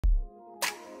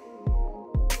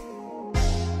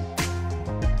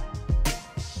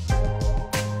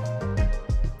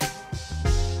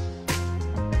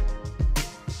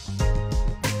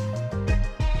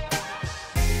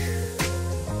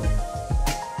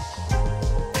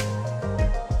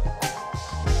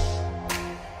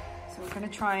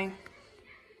try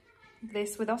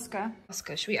this with Oscar.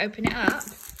 Oscar, should we open it up?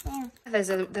 Yeah. There's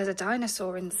a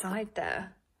dinosaur inside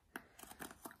there.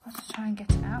 I've got to try and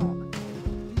get it out.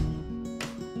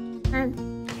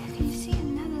 Can you see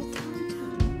another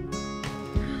turtle?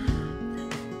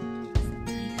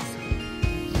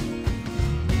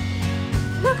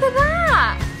 Look at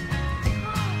that!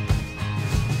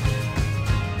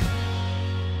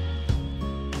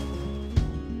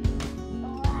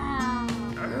 Wow.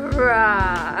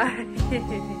 Right.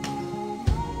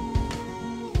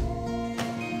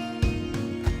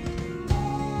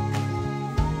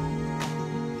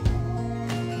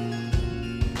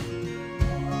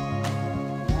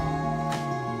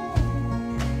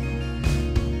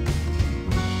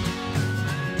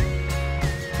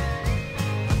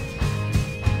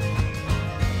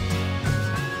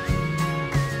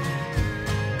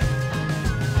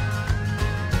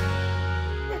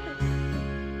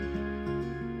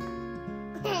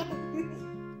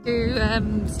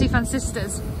 To Stefan's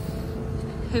sisters,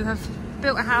 who have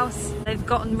built a house. They've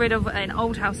gotten rid of an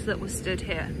old house that was stood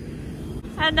here,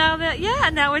 and now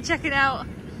now we're checking out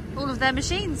all of their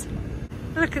machines.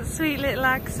 Look at sweet little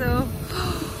Axel.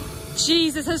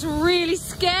 Jesus, that's really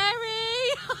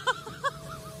scary.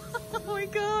 Oh my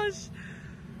gosh,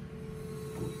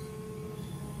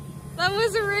 that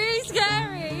was really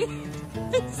scary.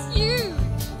 It's huge.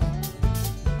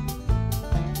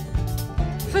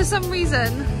 For some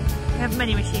reason, we have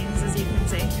many machines, as you can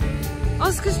see.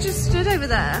 Oscar's just stood over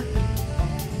there.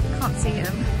 Can't see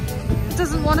him. He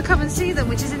doesn't want to come and see them,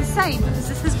 which is insane because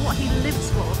this is what he lives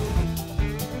for.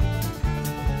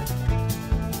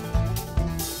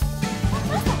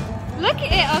 Look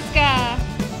at it, Oscar!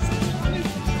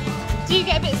 Do you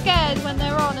get a bit scared when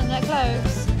they're on and they're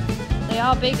close? They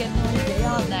are big and noisy,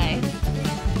 aren't they?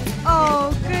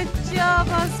 Oh, good job,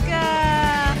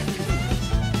 Oscar!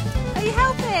 Are you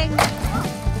helping?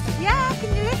 Yeah,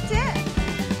 can you lift it?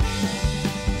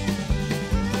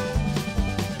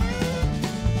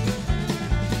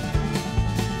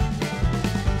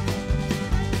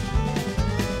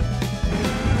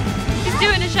 He's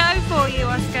doing a show for you,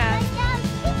 Oscar.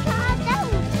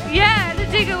 Yeah, the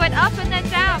digger went up and then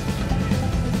down.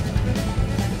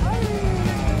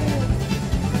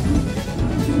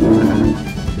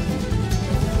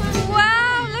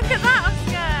 Wow, look at that,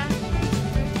 Oscar.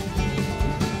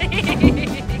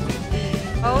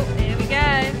 Oh, here we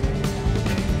go.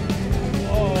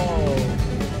 Oh.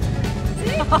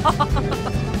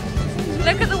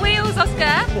 Look at the wheels,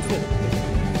 Oscar.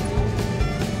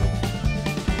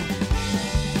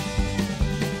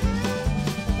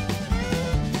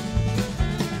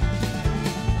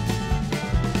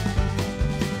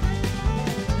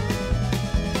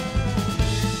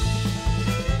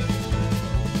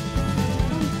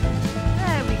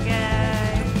 There we go.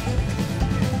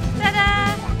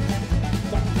 Ta-da!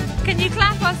 Can you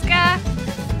clap, Oscar?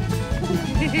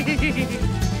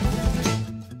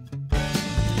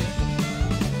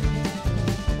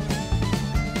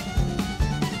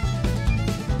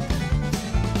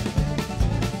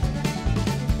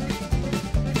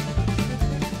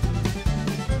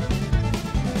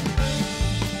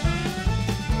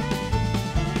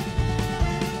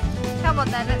 Come on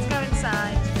then, let's go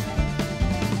inside.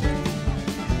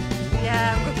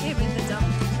 Yeah, we'll keep him in the dump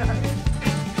truck.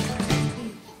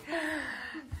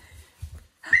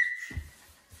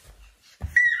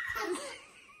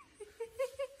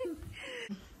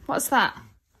 What's that?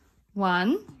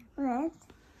 1, 1,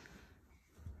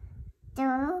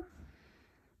 2,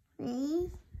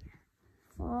 3,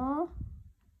 4,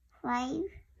 5,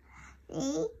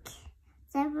 6,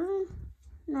 7,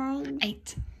 9,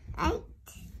 8. 8,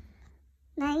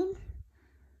 9,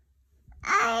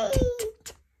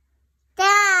 8,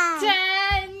 10.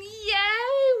 10!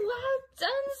 Yay! Well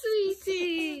done,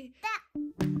 sweetie!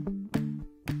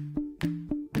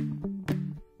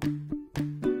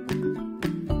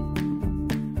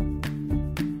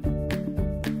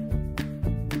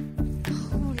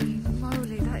 Holy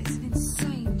moly, that is an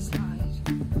insane slide.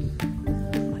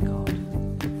 Oh my god.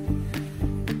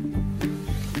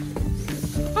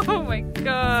 Oh my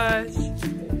gosh.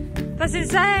 That's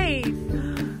insane!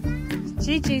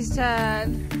 Gigi's turn.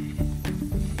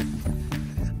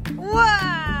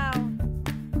 Wow!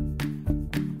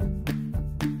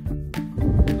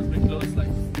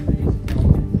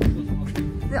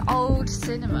 The old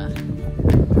cinema. I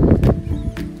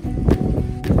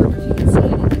wonder if you can see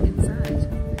anything inside.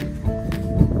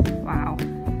 Wow.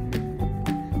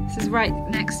 This is right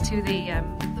next to the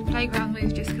playground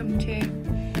we've just come to.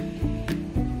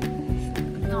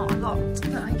 Not a lot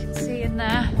that I can see in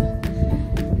there.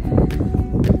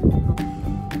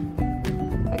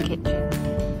 A kitchen.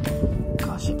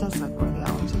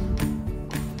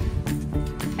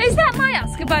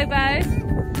 Bobo.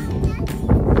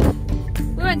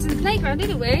 We went to the playground,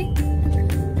 didn't we?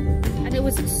 And it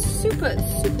was super,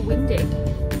 super windy,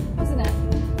 wasn't it?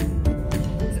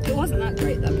 It wasn't that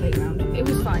great, that playground. It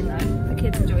was fine though. The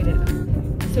kids enjoyed it.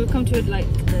 So we've come to like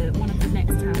one of the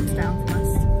next towns down from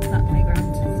us, that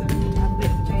playground. So we need to have a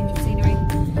bit of a change of scenery,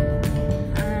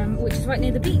 which is right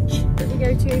near the beach that we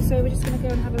go to. So we're just going to go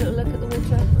and have a little look at the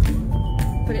water.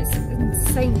 But it's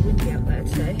insanely windy out there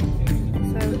today, so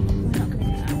we're not going to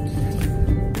get out today.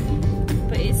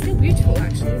 But it's still beautiful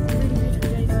actually. It's a really beautiful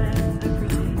day today. So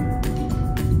pretty.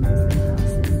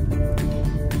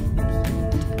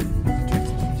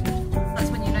 That's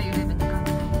when you know you live in the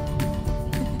country.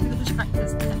 The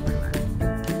tractors everywhere.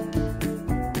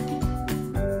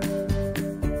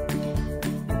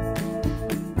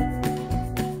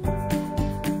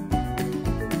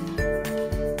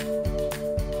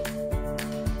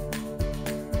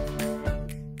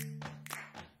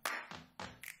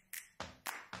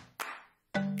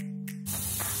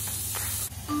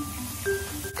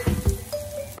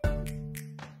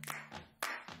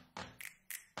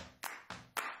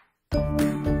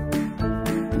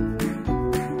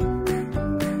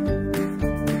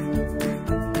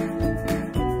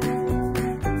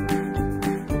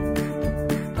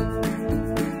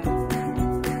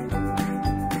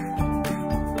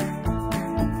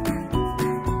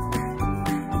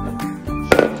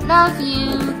 Love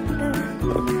you.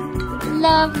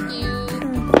 Love you.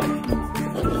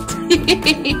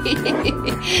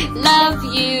 Love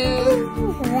you.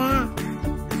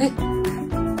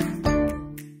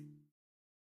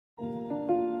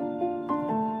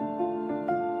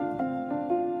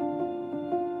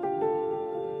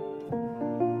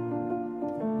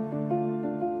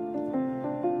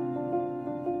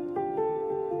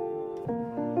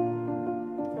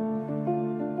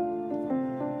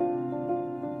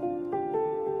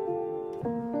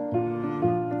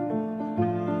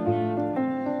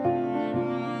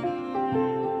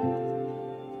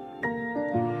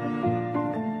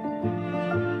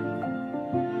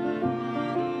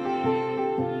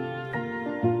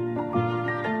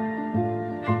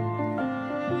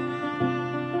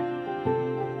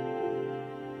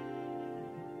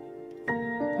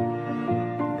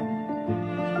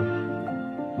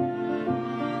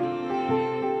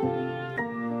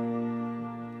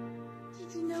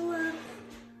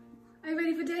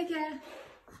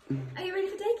 Are you ready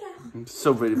for daycare? I'm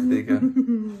so ready for daycare.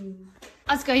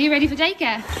 Oscar, are you ready for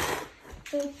daycare?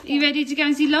 Are you ready to go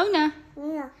and see Lona?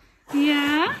 Yeah.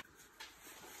 Yeah?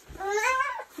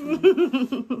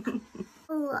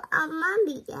 Oh,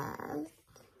 Mommy, yes.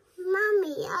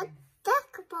 Mommy, I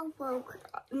take a bubble.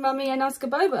 Mummy and Oscar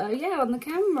Bobo, yeah, on the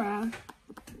camera.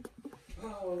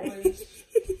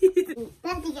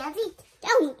 Daddy,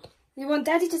 don't. You want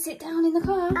Daddy to sit down in the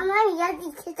car? Mommy,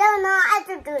 Daddy, don't know how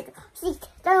to do it. Sit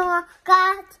down,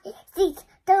 God, sit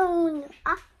down.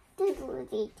 Sit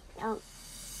down.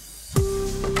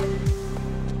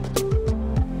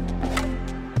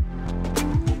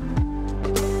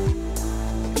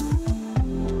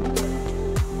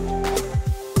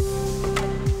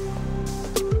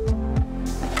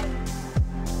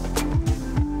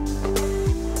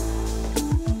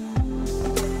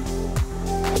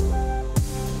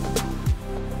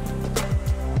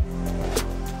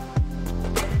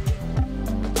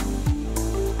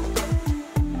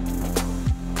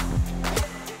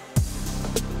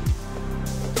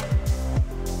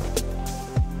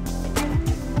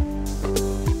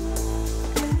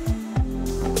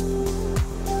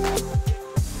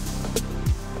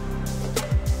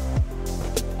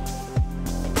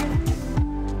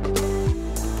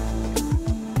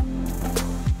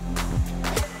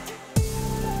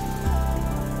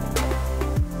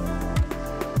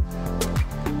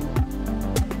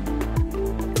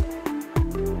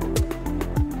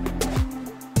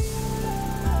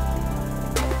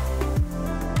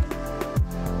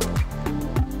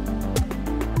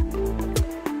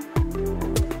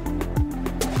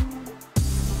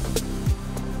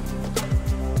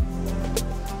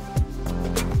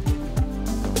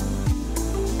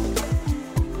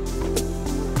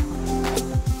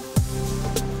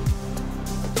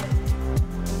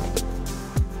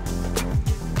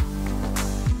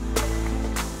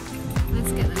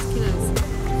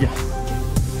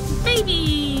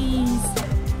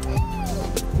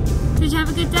 Did you have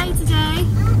a good day today?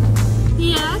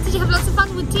 Yeah? Did you have lots of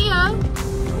fun with Tio?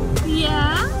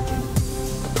 Yeah?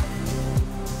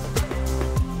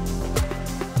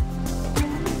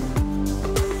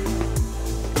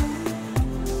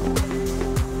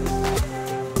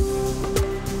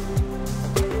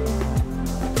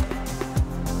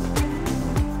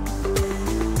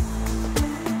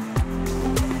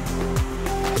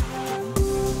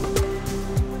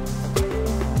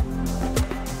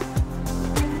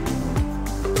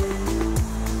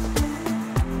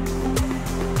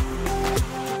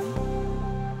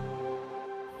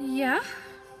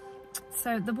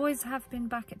 So the boys have been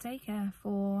back at daycare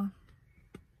for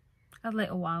a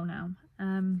little while now.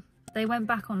 They went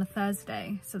back on a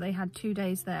Thursday, so they had 2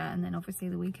 days there and then obviously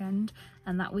the weekend,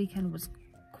 and that weekend was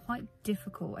quite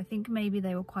difficult. I think maybe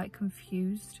they were quite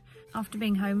confused after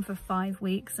being home for 5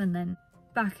 weeks and then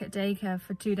back at daycare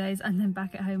for 2 days and then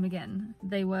back at home again.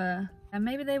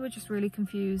 Maybe they were just really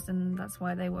confused, and that's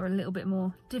why they were a little bit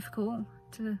more difficult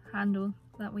to handle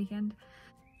that weekend.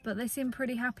 But they seem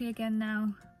pretty happy again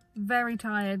now. Very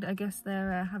tired. I guess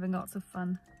they're having lots of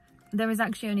fun. There is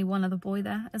actually only one other boy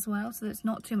there as well, so it's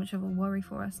not too much of a worry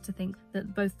for us to think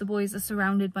that both the boys are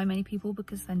surrounded by many people,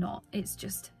 because they're not. It's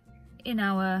just in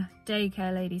our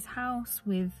daycare lady's house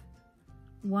with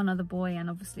one other boy and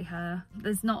obviously her.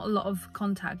 There's not a lot of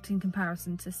contact in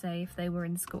comparison to, say, if they were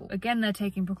in school. Again, they're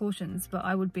taking precautions, but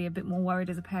I would be a bit more worried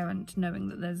as a parent knowing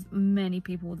that there's many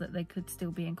people that they could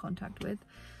still be in contact with.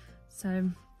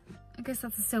 So I guess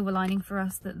that's a silver lining for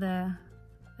us, that they're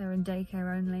in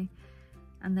daycare only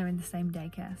and they're in the same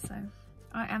daycare. So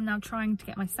I am now trying to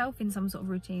get myself in some sort of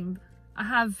routine. I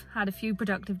have had a few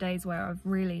productive days where I've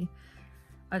really,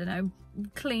 I don't know,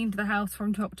 cleaned the house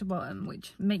from top to bottom,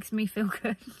 which makes me feel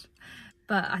good.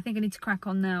 But I think I need to crack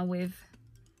on now with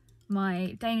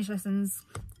my Danish lessons,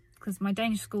 because my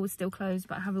Danish school is still closed,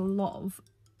 but I have a lot of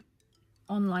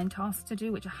online tasks to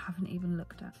do, which I haven't even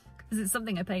looked at, because it's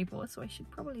something I pay for, so I should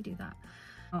probably do that.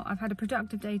 I've had a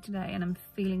productive day today and I'm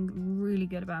feeling really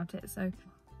good about it, so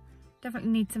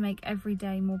definitely need to make every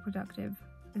day more productive,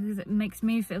 because it makes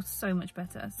me feel so much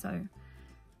better. So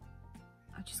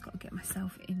I just got to get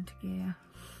myself into gear.